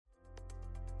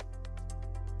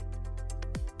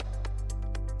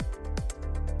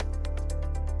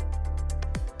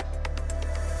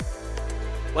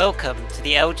Welcome to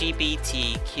the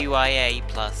LGBTQIA+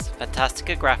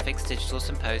 Fantastica Graphics Digital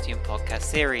Symposium podcast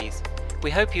series.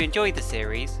 We hope you enjoyed the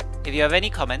series. If you have any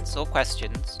comments or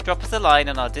questions, drop us a line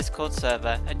on our Discord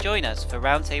server and join us for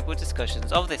roundtable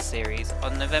discussions of this series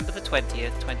on November the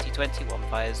 20th, 2021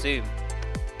 via Zoom.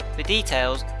 For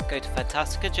details, go to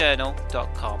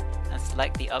fantasticajournal.com and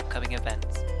select the upcoming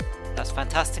events. That's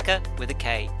Fantastica with a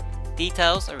K.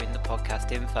 Details are in the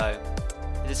podcast info.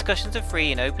 The discussions are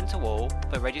free and open to all,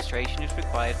 but registration is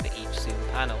required for each Zoom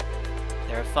panel.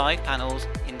 There are 5 panels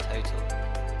in total.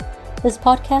 This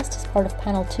podcast is part of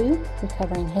Panel 2,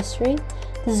 Recovering History.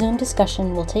 The Zoom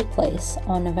discussion will take place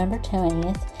on November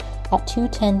 20th at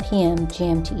 2:10 p.m.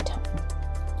 GMT time.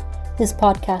 This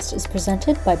podcast is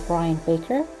presented by Brian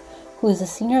Baker, who is a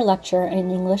senior lecturer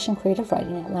in English and Creative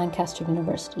Writing at Lancaster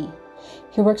University.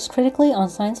 He works critically on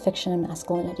science fiction and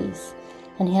masculinities,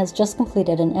 and he has just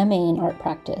completed an MA in art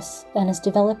practice and is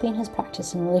developing his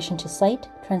practice in relation to sight,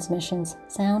 transmissions,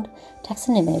 sound, text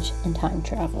and image, and time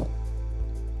travel.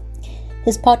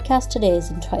 His podcast today is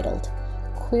entitled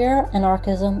Queer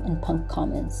Anarchism and Punk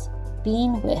Commons,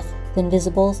 Being with the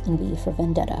Invisibles and V for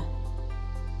Vendetta.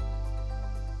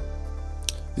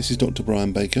 This is Dr.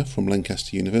 Brian Baker from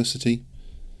Lancaster University,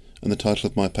 and the title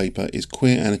of my paper is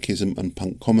Queer Anarchism and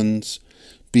Punk Commons,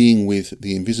 Being with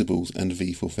the Invisibles and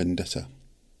V for Vendetta.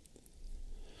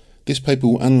 This paper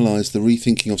will analyse the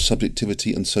rethinking of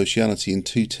subjectivity and sociality in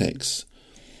 2 texts,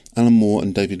 Alan Moore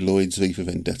and David Lloyd's V for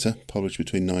Vendetta, published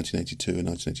between 1982 and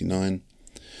 1989,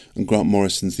 and Grant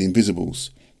Morrison's The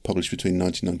Invisibles, published between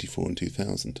 1994 and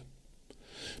 2000.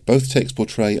 Both texts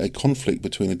portray a conflict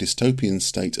between a dystopian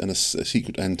state and a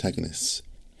secret antagonists.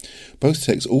 Both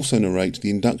texts also narrate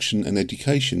the induction and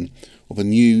education of a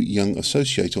new young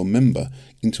associate or member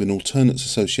into an alternate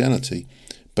sociality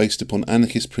based upon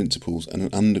anarchist principles and an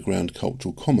underground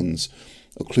cultural commons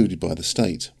occluded by the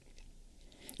state.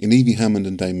 In Evie Hammond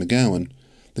and Dane McGowan,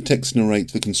 the texts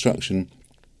narrate the construction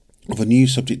of a new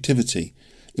subjectivity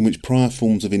in which prior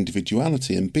forms of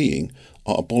individuality and being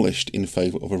are abolished in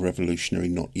favour of a revolutionary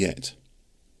not yet.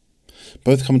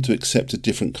 Both come to accept a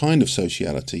different kind of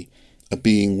sociality, a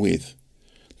being with,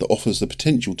 that offers the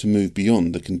potential to move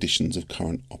beyond the conditions of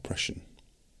current oppression.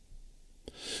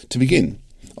 To begin,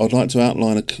 I would like to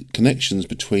outline connections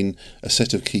between a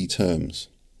set of key terms: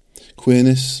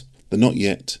 queerness, the not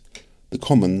yet, the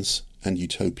commons, and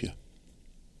utopia.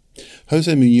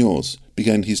 Jose Munoz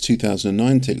began his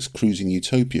 2009 text Cruising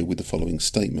Utopia with the following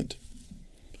statement: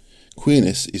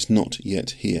 Queerness is not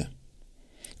yet here.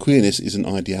 Queerness is an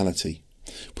ideality.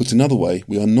 Put another way,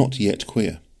 we are not yet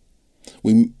queer.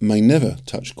 We may never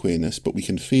touch queerness, but we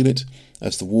can feel it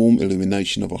as the warm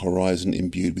illumination of a horizon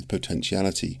imbued with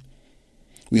potentiality.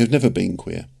 We have never been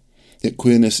queer, yet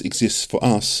queerness exists for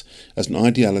us as an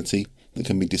ideality that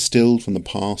can be distilled from the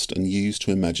past and used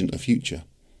to imagine a future.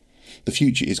 The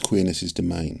future is queerness's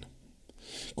domain.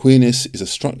 Queerness is a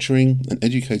structuring and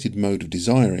educated mode of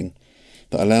desiring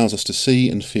that allows us to see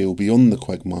and feel beyond the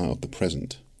quagmire of the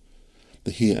present.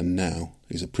 The here and now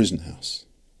is a prison house.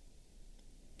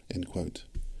 End quote.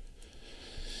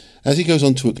 As he goes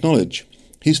on to acknowledge,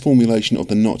 his formulation of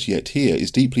the not yet here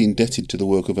is deeply indebted to the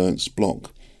work of Ernst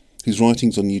Bloch, whose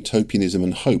writings on utopianism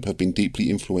and hope have been deeply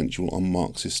influential on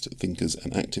Marxist thinkers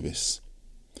and activists.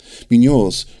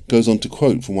 Munoz goes on to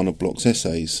quote from one of Bloch's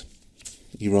essays.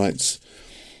 He writes,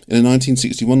 in a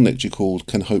 1961 lecture called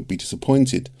Can Hope Be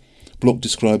Disappointed?, Bloch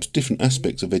describes different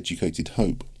aspects of educated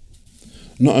hope.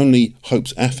 Not only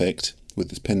hope's affect,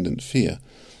 with its pendant fear,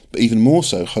 but even more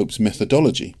so hope's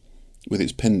methodology, with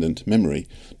its pendant memory,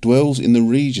 dwells in the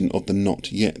region of the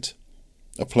not yet,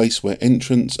 a place where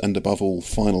entrance and above all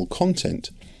final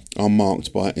content are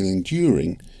marked by an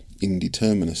enduring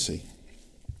indeterminacy.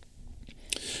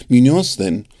 Munoz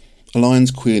then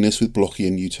aligns queerness with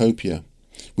Blochian utopia,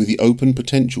 with the open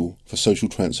potential for social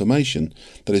transformation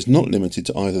that is not limited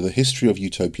to either the history of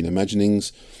utopian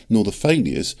imaginings nor the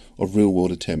failures of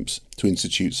real-world attempts to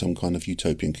institute some kind of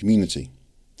utopian community.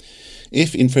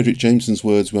 If, in Fredric Jameson's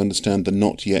words, we understand the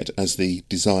not yet as the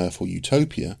desire for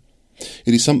utopia,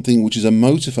 it is something which is a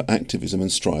motor for activism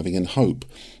and striving and hope,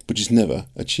 but is never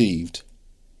achieved.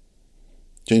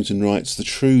 Jameson writes, the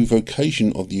true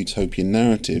vocation of the utopian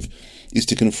narrative is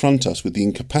to confront us with the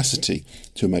incapacity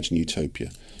to imagine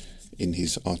utopia, in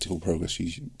his article Progress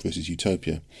versus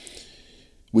Utopia,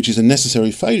 which is a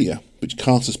necessary failure, which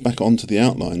casts us back onto the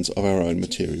outlines of our own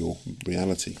material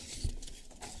reality.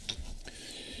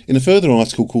 In a further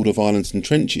article called Of Violence and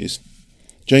Trenches,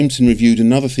 Jameson reviewed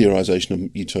another theorisation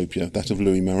of utopia, that of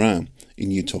Louis Marin, in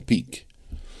Utopique.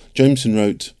 Jameson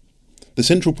wrote, The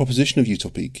central proposition of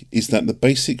Utopique is that the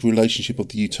basic relationship of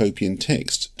the utopian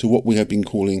text to what we have been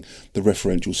calling the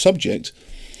referential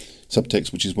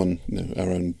subtext, which is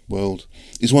our own world,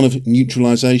 is one of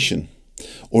neutralisation,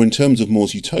 or in terms of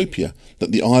More's Utopia,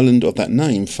 that the island of that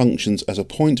name functions as a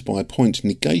point-by-point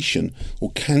negation or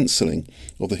cancelling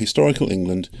of the historical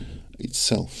England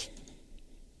itself.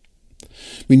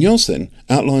 Munoz then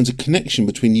outlines a connection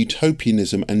between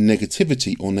utopianism and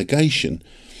negativity or negation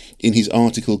in his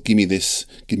article Gimme This,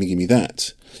 Gimme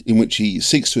That, in which he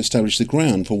seeks to establish the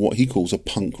ground for what he calls a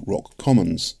punk rock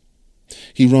commons.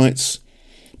 He writes,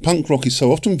 "Punk rock is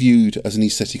so often viewed as an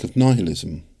aesthetic of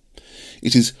nihilism.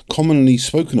 It is commonly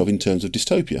spoken of in terms of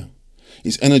dystopia.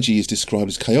 Its energy is described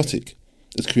as chaotic,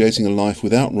 as creating a life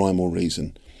without rhyme or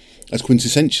reason, as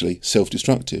quintessentially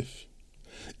self-destructive.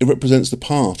 It represents the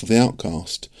path of the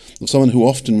outcast, of someone who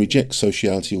often rejects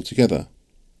sociality altogether.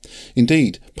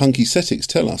 Indeed, punk aesthetics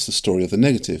tell us the story of the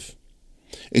negative.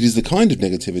 It is the kind of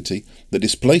negativity that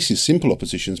displaces simple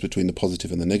oppositions between the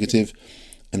positive and the negative,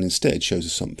 and instead shows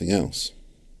us something else."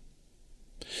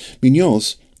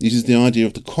 Munoz uses the idea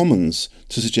of the commons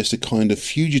to suggest a kind of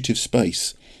fugitive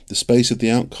space, the space of the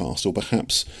outcast, or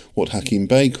perhaps what Hakim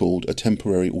Bey called a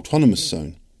temporary autonomous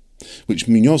zone, which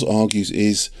Munoz argues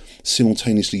is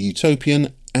simultaneously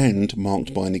utopian and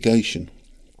marked by negation.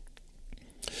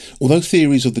 Although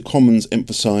theories of the commons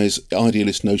emphasise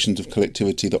idealist notions of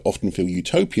collectivity that often feel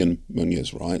utopian,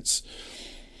 Munoz writes,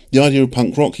 the idea of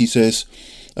punk rock, he says,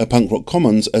 a punk rock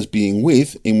commons as being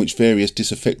with, in which various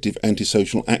disaffective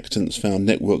antisocial actants found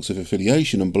networks of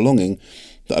affiliation and belonging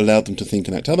that allowed them to think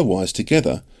and act otherwise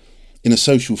together, in a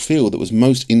social field that was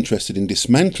most interested in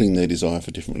dismantling their desire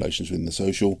for different relations within the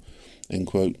social, end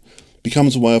quote,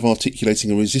 becomes a way of articulating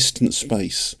a resistant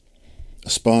space,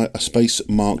 a space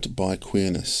marked by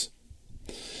queerness.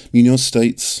 Munoz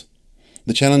states,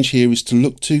 "The challenge here is to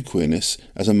look to queerness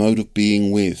as a mode of being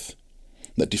with,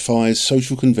 that defies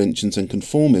social conventions and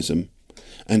conformism,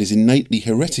 and is innately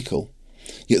heretical,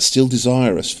 yet still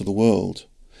desirous for the world,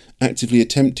 actively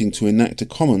attempting to enact a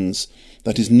commons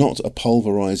that is not a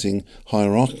pulverising,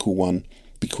 hierarchical one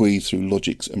bequeathed through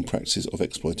logics and practices of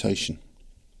exploitation."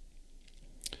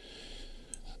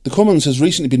 The commons has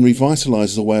recently been revitalised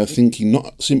as a way of thinking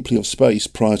not simply of space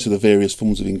prior to the various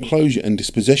forms of enclosure and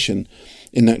dispossession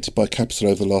enacted by capital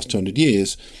over the last 200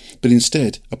 years, but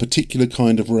instead a particular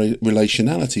kind of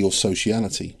relationality or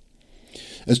sociality.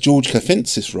 As George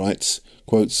Kafentzis writes,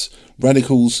 quotes,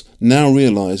 "Radicals now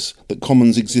realise that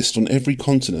commons exist on every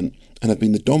continent and have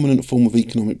been the dominant form of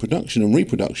economic production and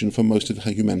reproduction for most of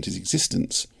humanity's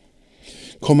existence.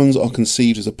 Commons are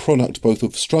conceived as a product both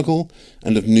of struggle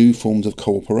and of new forms of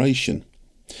cooperation.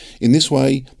 In this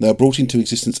way, they are brought into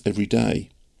existence every day.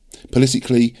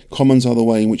 Politically, commons are the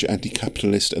way in which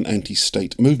anti-capitalist and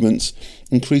anti-state movements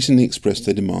increasingly express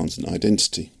their demands and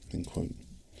identity." End quote.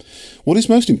 What is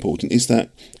most important is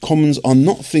that commons are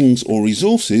not things or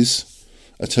resources,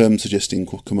 a term suggesting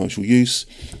commercial use,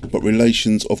 but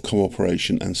relations of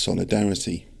cooperation and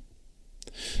solidarity.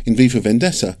 In V for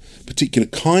Vendetta, particular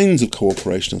kinds of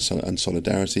cooperation and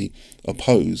solidarity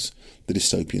oppose the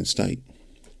dystopian state.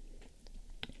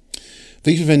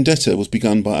 V for Vendetta was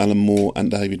begun by Alan Moore and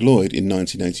David Lloyd in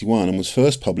 1981 and was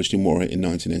first published in Warrior in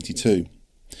 1982.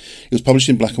 It was published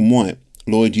in black and white,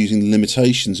 Lloyd using the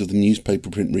limitations of the newspaper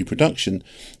print reproduction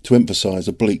to emphasise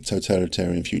a bleak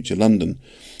totalitarian future London,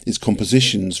 its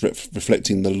compositions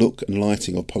reflecting the look and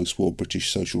lighting of post-war British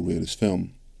social realist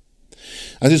film.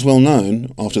 As is well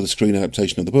known, after the screen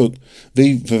adaptation of the book,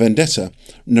 V for Vendetta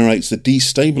narrates the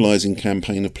destabilising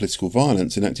campaign of political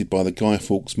violence enacted by the Guy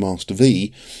Fawkes Master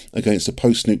V against a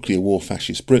post-nuclear war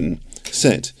fascist Britain,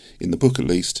 set, in the book at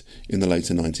least, in the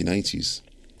later 1980s.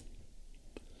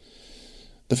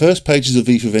 The first pages of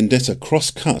V for Vendetta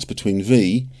cross-cut between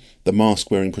V, the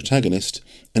mask-wearing protagonist,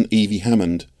 and Evie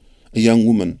Hammond, a young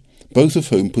woman, both of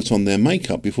whom put on their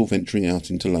makeup before venturing out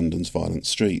into London's violent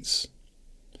streets.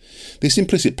 This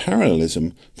implicit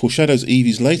parallelism foreshadows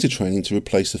Evie's later training to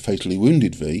replace the fatally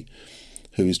wounded V,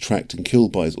 who is tracked and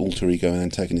killed by his alter ego and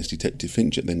antagonist Detective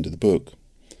Finch at the end of the book.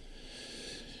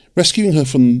 Rescuing her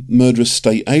from murderous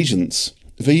state agents,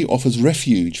 V offers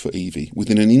refuge for Evie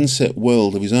within an inset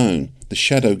world of his own, the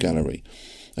Shadow Gallery,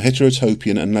 a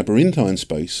heterotopian and labyrinthine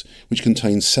space which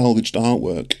contains salvaged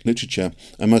artwork, literature,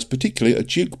 and most particularly a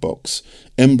jukebox,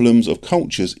 emblems of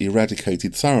cultures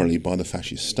eradicated thoroughly by the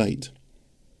fascist state.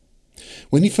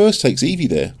 When he first takes Evie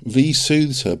there, V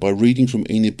soothes her by reading from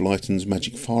Enid Blyton's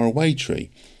Magic Faraway Tree,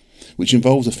 which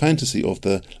involves a fantasy of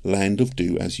the land of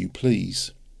do as you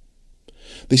please.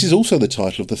 This is also the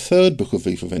title of the third book of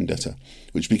V for Vendetta,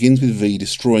 which begins with V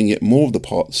destroying yet more of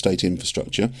the state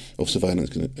infrastructure of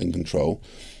surveillance and control,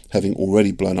 having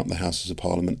already blown up the Houses of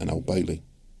Parliament and Old Bailey.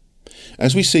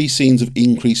 As we see scenes of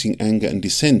increasing anger and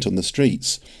dissent on the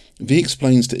streets, V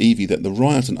explains to Evie that the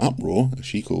riot and uproar, as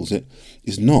she calls it,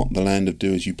 is not the land of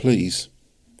do as you please.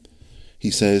 He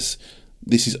says,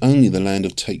 "This is only the land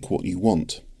of take what you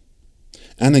want."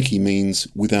 Anarchy means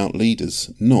without leaders,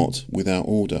 not without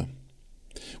order.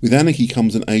 With anarchy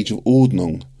comes an age of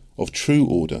Ordnung, of true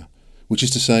order, which is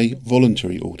to say,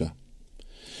 voluntary order.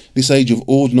 This age of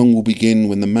Ordnung will begin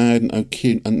when the mad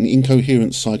and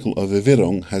incoherent cycle of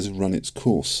Verwirrung has run its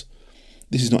course.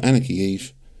 This is not anarchy,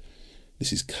 Eve.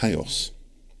 This is chaos.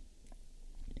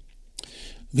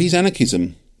 V's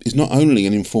anarchism is not only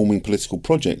an informing political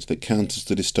project that counters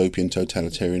the dystopian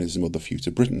totalitarianism of the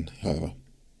future Britain, however.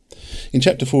 In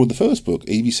chapter 4 of the first book,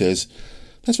 Evie says,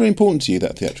 "That's very important to you,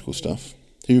 that theatrical stuff."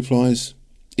 He replies,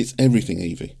 "It's everything,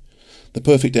 Evie. The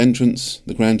perfect entrance,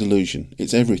 the grand illusion,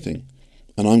 it's everything.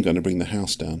 And I'm going to bring the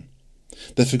house down."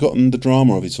 They've forgotten the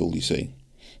drama of it all, you see.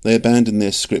 They abandoned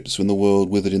their scripts when the world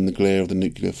withered in the glare of the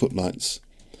nuclear footlights.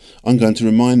 I'm going to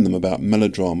remind them about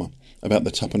melodrama, about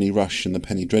the tuppenny rush and the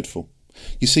penny dreadful.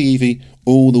 You see, Evie,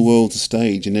 all the world's a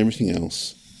stage and everything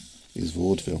else is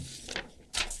vaudeville.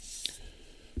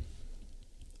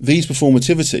 V's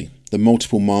performativity, the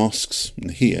multiple masks,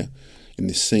 and here, in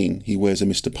this scene, he wears a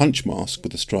Mr. Punch mask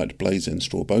with a striped blazer and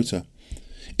straw bow tie,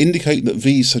 indicate that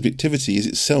V's subjectivity is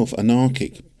itself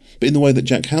anarchic, but in the way that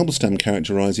Jack Halberstam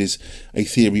characterises a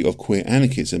theory of queer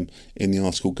anarchism in the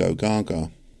article Go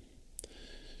Gaga,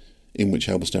 in which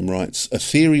Halberstam writes, "A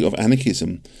theory of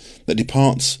anarchism that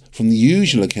departs from the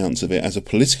usual accounts of it as a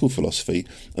political philosophy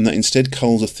and that instead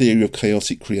culls a theory of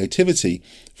chaotic creativity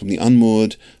from the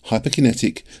unmoored,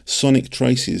 hyperkinetic, sonic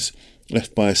traces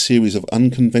left by a series of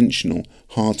unconventional,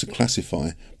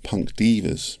 hard-to-classify punk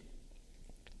divas."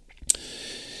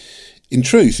 In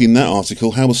truth, in that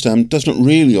article, Halberstam does not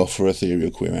really offer a theory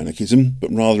of queer anarchism,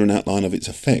 but rather an outline of its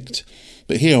effect.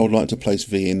 But here I would like to place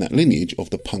V in that lineage of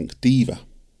the punk diva.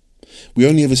 We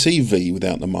only ever see V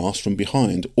without the mask from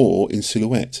behind or in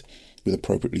silhouette, with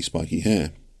appropriately spiky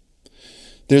hair.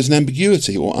 There is an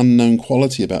ambiguity or unknown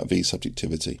quality about V's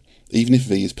subjectivity, even if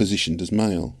V is positioned as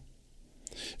male.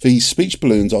 V's speech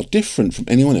balloons are different from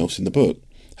anyone else in the book,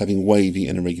 having wavy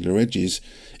and irregular edges,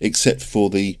 except for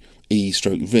the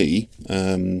E/V,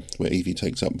 where Evie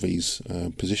takes up V's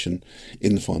position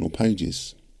in the final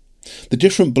pages. The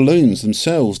different balloons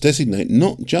themselves designate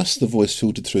not just the voice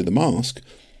filtered through the mask,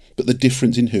 but the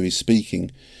difference in who is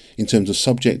speaking, in terms of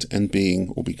subject and being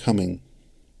or becoming.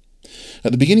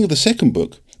 At the beginning of the second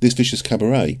book, This Vicious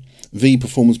Cabaret, V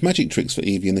performs magic tricks for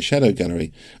Evie in the Shadow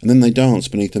Gallery, and then they dance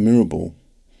beneath a mirror ball.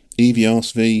 Evie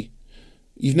asks V,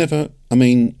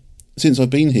 since I've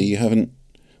been here you haven't...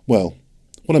 Well,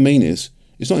 what I mean is,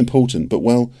 it's not important, but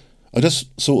well, I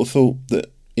just sort of thought that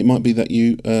it might be that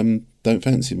you don't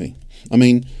fancy me.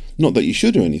 Not that you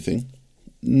should or anything,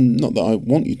 not that I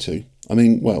want you to.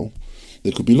 Well,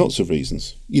 there could be lots of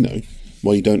reasons,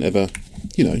 why you don't ever,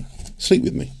 sleep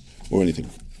with me or anything.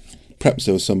 Perhaps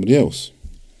there was somebody else.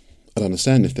 I'd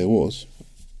understand if there was.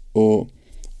 Or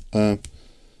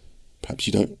perhaps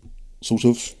you don't sort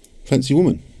of fancy a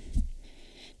woman.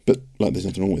 But, there's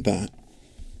nothing wrong with that.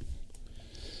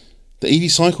 The Evie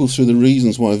cycles through the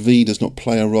reasons why V does not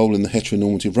play a role in the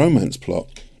heteronormative romance plot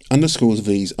underscores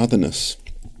V's otherness,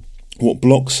 what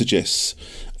Bloch suggests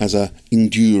as a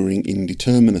enduring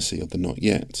indeterminacy of the not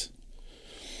yet.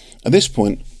 At this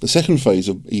point, the second phase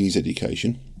of Evie's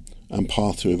education, and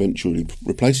path to eventually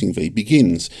replacing V,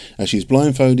 begins as she is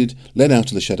blindfolded, led out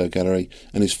of the Shadow Gallery,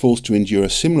 and is forced to endure a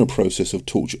similar process of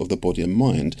torture of the body and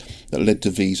mind that led to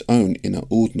V's own inner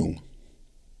Ordnung.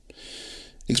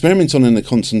 Experimented on in a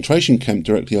concentration camp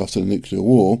directly after the nuclear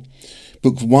war,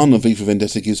 Book 1 of V for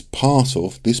Vendetta gives part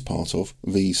of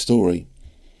V's story.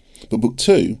 But Book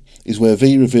 2 is where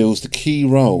V reveals the key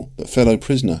role that fellow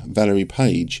prisoner Valerie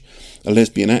Page, a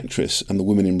lesbian actress and the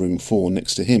women in room 4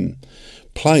 next to him,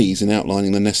 plays in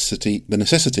outlining the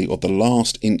necessity of the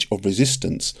last inch of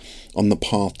resistance on the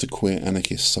path to queer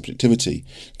anarchist subjectivity,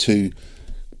 to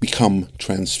become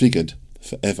transfigured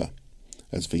forever,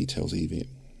 as V tells Evie.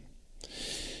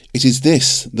 It is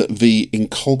this that V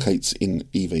inculcates in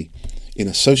Evie, in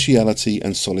a sociality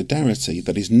and solidarity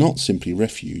that is not simply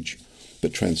refuge,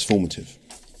 but transformative.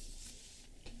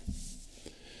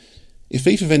 If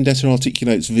V for Vendetta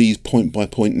articulates V's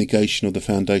point-by-point negation of the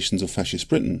foundations of fascist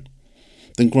Britain,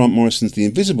 then Grant Morrison's The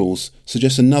Invisibles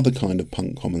suggests another kind of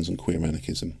punk commons and queer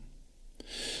anarchism.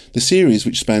 The series,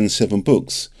 which spans 7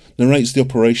 books, narrates the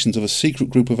operations of a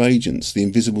secret group of agents, the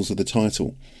Invisibles of the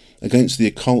title, against the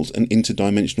occult and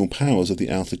interdimensional powers of the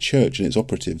outer church and its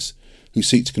operatives, who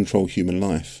seek to control human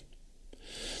life.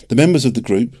 The members of the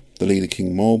group, the leader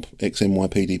King Mob,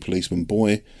 ex-NYPD policeman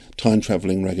Boy,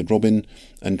 time-travelling Ragged Robin,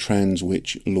 and trans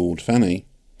witch Lord Fanny,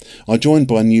 are joined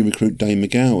by new recruit Dame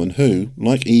McGowan, who,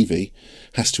 like Evie,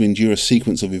 has to endure a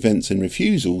sequence of events and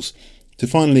refusals to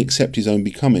finally accept his own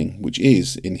becoming, which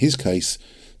is, in his case,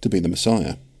 to be the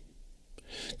Messiah.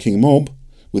 King Mob,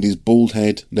 with his bald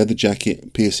head, leather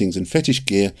jacket, piercings and fetish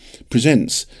gear,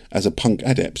 presents as a punk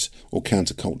adept or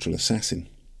countercultural assassin.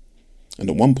 And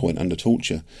at one point, under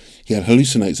torture, he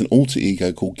hallucinates an alter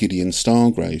ego called Gideon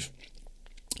Stargrave,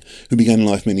 who began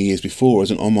life many years before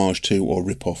as an homage to or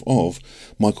rip-off of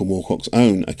Michael Moorcock's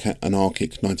own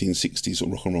anarchic 1960s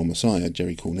rock and roll messiah,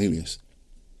 Jerry Cornelius.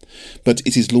 But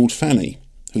it is Lord Fanny,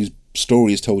 whose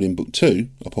story is told in Book 2,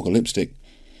 Apocalyptic,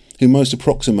 who most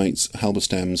approximates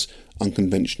Halberstam's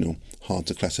unconventional,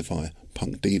 hard-to-classify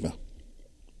punk diva.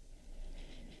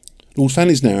 Lord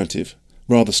Fanny's narrative,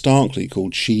 rather starkly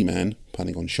called She-Man,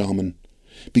 punning on shaman,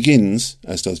 begins,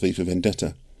 as does V for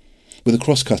Vendetta, with a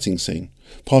cross-cutting scene,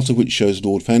 part of which shows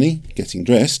Lord Fanny getting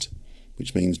dressed,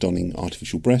 which means donning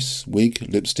artificial breasts, wig,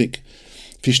 lipstick,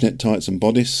 fishnet tights and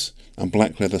bodice, and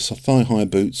black leather thigh-high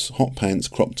boots, hot pants,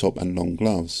 crop top and long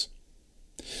gloves.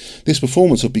 This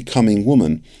performance of becoming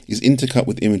woman is intercut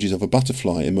with images of a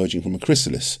butterfly emerging from a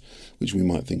chrysalis, which we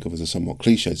might think of as a somewhat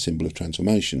cliched symbol of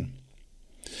transformation.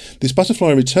 This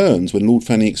butterfly returns when Lord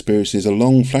Fanny experiences a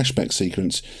long flashback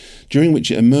sequence during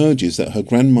which it emerges that her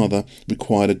grandmother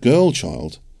required a girl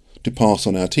child to pass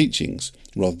on our teachings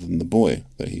rather than the boy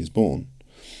that he is born,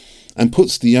 and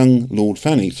puts the young Lord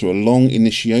Fanny through a long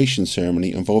initiation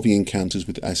ceremony involving encounters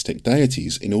with Aztec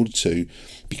deities in order to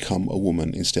become a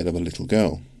woman instead of a little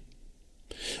girl,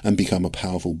 and become a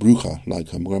powerful bruja like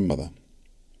her grandmother.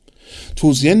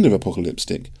 Towards the end of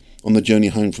Apocalyptic, on the journey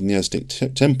home from the Aztec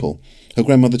temple, her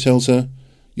grandmother tells her,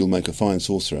 "You'll make a fine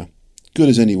sorcerer, good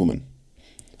as any woman,"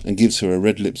 and gives her a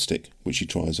red lipstick, which she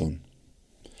tries on.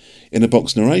 In a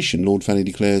box narration, Lord Fanny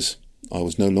declares, "I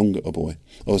was no longer a boy.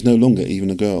 I was no longer even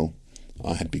a girl.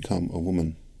 I had become a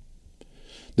woman."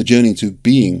 The journey to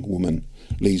being woman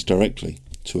leads directly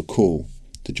to a call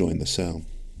to join the cell.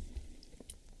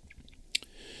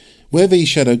 Where the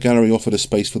Shadow Gallery offered a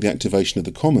space for the activation of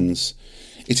the commons,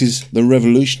 it is the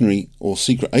revolutionary or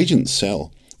secret agent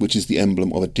cell which is the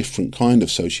emblem of a different kind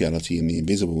of sociality in the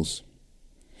Invisibles.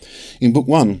 In Book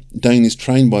 1, Dane is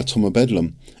trained by Tom of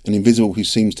Bedlam, an invisible who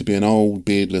seems to be an old,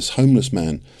 beardless, homeless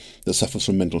man that suffers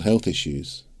from mental health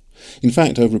issues. In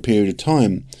fact, over a period of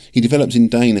time, he develops in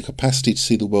Dane a capacity to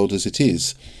see the world as it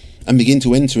is, and begin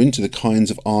to enter into the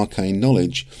kinds of arcane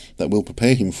knowledge that will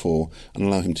prepare him for and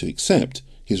allow him to accept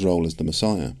his role as the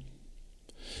Messiah.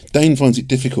 Dane finds it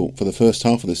difficult for the first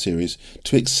half of the series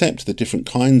to accept the different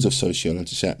kinds of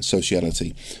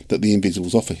sociality that the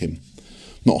Invisibles offer him.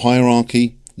 Not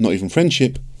hierarchy, not even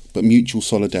friendship, but mutual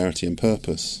solidarity and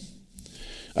purpose.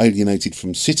 Alienated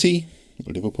from city,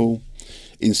 Liverpool,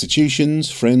 institutions,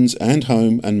 friends and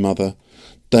home and mother,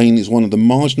 Dane is one of the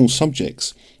marginal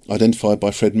subjects identified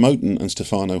by Fred Moten and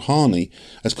Stefano Harney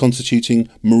as constituting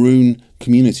maroon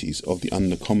communities of the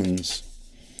undercommons.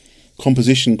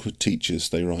 Composition teachers,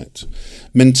 they write,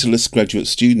 mentalist graduate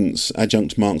students,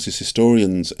 adjunct Marxist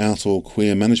historians, out or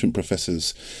queer management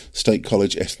professors, state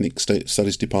college ethnic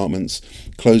studies departments,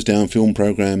 closed down film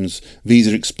programmes,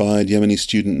 visa expired Yemeni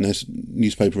student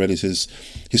newspaper editors,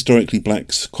 historically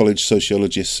black college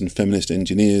sociologists and feminist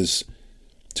engineers,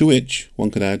 to which,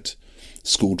 one could add,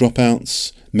 school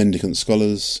dropouts, mendicant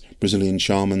scholars, Brazilian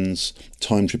shamans,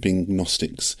 time-tripping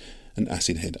Gnostics and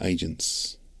acid head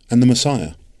agents, and the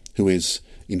Messiah, who is,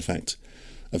 in fact,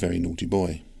 a very naughty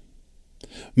boy.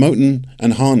 Moten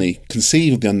and Harney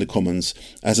conceive of the undercommons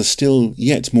as a still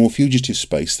yet more fugitive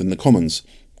space than the commons,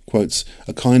 quotes,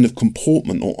 a kind of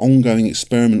comportment or ongoing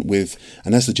experiment with,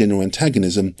 and as the general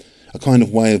antagonism, a kind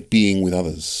of way of being with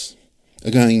others.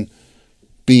 Again,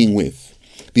 being with,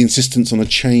 the insistence on a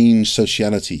changed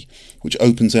sociality which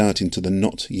opens out into the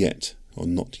not yet, or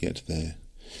not yet there,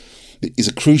 it is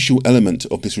a crucial element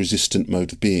of this resistant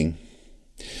mode of being.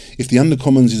 If the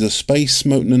undercommons is a space,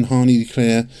 Moten and Harney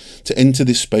declare, to enter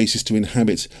this space is to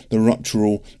inhabit the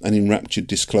ruptural and enraptured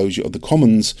disclosure of the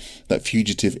commons that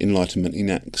fugitive enlightenment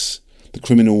enacts, the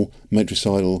criminal,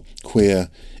 matricidal, queer,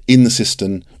 in the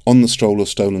system, on the stroll of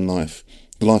stolen life,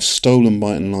 the life stolen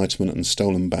by enlightenment and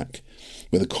stolen back,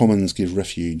 where the commons give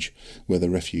refuge, where the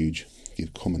refuge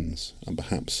give commons. And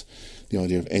perhaps the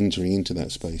idea of entering into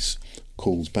that space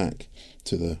calls back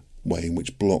to the way in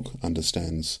which Bloch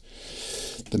understands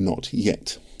the not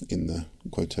yet in the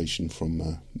quotation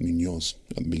from Munoz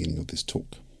at the beginning of this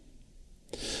talk.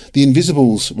 The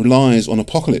Invisibles relies on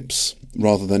apocalypse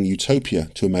rather than utopia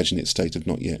to imagine its state of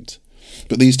not yet,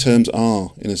 but these terms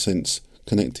are, in a sense,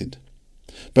 connected.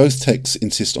 Both texts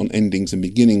insist on endings and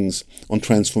beginnings, on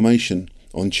transformation,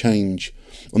 on change,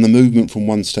 on the movement from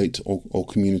one state or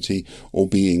community or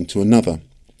being to another,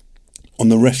 on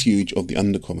the refuge of the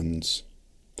undercommons.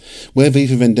 Where V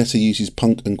for Vendetta uses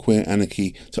punk and queer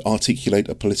anarchy to articulate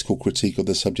a political critique of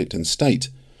the subject and state,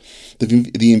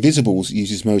 the Invisibles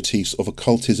uses motifs of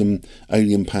occultism,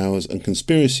 alien powers and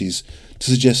conspiracies to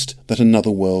suggest that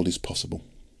another world is possible.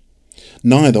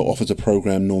 Neither offers a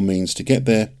programme nor means to get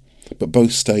there, but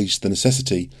both stage the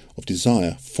necessity of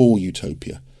desire for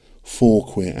utopia, for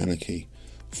queer anarchy,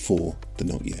 for the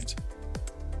not yet.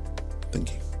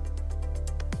 Thank you.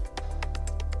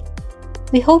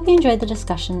 We hope you enjoyed the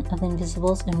discussion of the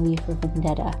Invisibles and V for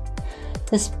Vendetta.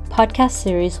 This podcast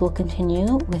series will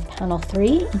continue with Panel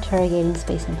 3, Interrogating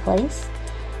Space and Place,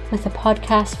 with a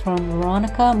podcast from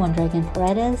Veronica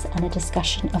Mondragon-Paredes and a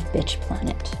discussion of Bitch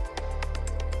Planet.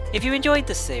 If you enjoyed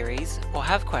this series or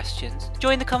have questions,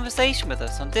 join the conversation with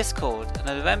us on Discord on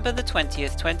November the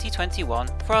 20th, 2021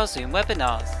 for our Zoom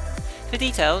webinars. For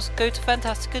details, go to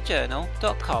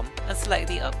fantasticajournal.com and select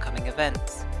the upcoming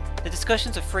events. The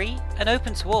discussions are free and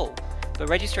open to all, but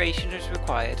registration is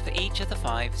required for each of the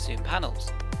 5 Zoom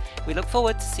panels. We look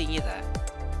forward to seeing you there.